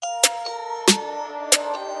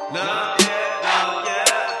Yeah.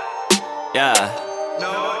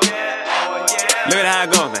 Look at how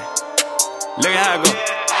it go, man. Look at how it go.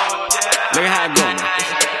 Look at how it go, man.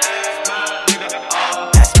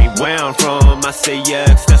 Ask me where I'm from, I say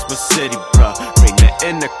yes, that's my city, bro. Ring the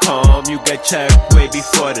intercom, you get checked way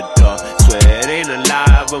before the door. Swear it ain't a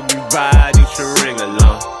lie, when we ride, you should ring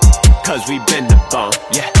along. Cause we been the bomb,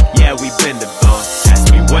 yeah, we been the bomb.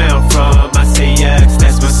 Ask me where I'm from, I say yes,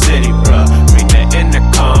 that's my city, bro. Ring the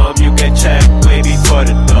intercom, you get checked way before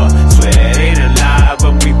the door. Swear it ain't a lie,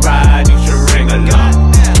 when we ride, you should ring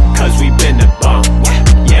along. Cause we been the bomb,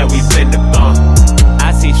 yeah, we been the bomb.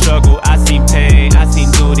 I seen struggle, I seen pain, I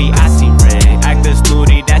seen duty, I seen rain. Actors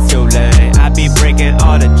snooty, that's your lane. I be breaking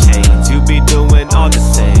all the chains, you be doing all the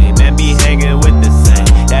same. And be hanging with the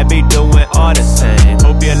same, that be doing all the same.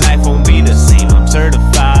 Hope your life won't be the same. I'm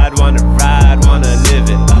certified, wanna ride, wanna live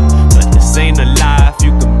it up. But this ain't a life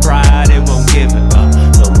you can pride, it won't give it up.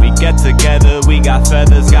 When we get together, we got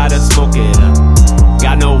feathers, gotta smoke it up.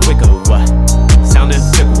 Got no wick or what? Sounding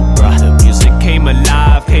fickle, bruh. The music came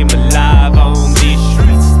alive on these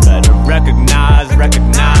streets. Better recognize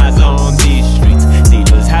on these streets.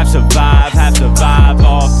 Niggas have survived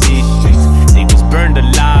off these streets. Niggas burned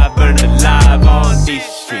alive on these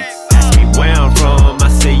streets. Ask me where I'm from, I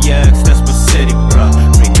say yes, that's my city, bruh.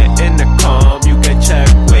 Ring the intercom, you get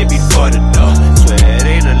checked way before the door. Swear it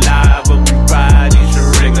ain't a lie, when we ride, you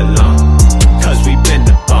should ring along. Cause we been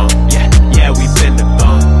the bomb, yeah, we been the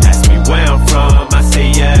bomb. Ask me where I'm from, I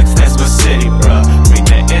say yes, that's my city, bruh. Ring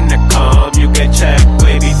the intercom, you get checked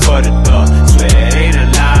way before the door. Swear it ain't a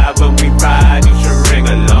lie, when we ride, you should ring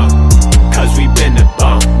along. Cause we been the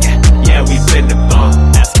bomb, yeah, we been the bomb.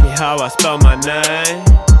 Ask me how I spell my name.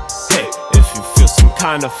 Hey, if you feel some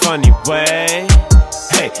kind of funny way.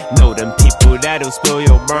 Hey, know them people that'll spill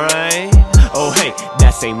your brain. Oh hey,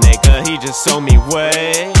 that same nigga, he just sold me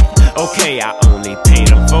way. Okay, I only paid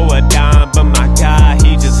him for a dime, but my guy,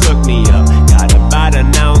 he just hooked me up. Got about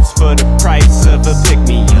an ounce for the price of a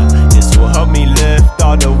pick-me-up. This will help me lift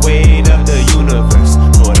all the weight of the universe.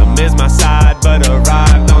 Boredom is my side, but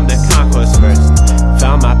arrived on the conquest first.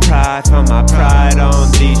 Found my pride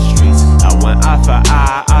on these streets. I went eye for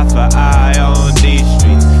eye on these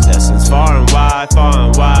streets. Lessons far and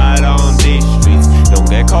wide on these streets. Don't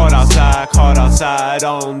get caught outside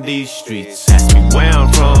on these streets. Ask me where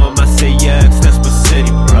I'm from, I say yes, that's my city,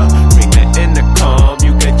 bruh. Ring the intercom,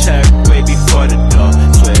 you get checked way before the door.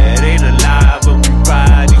 Swear it ain't a lie,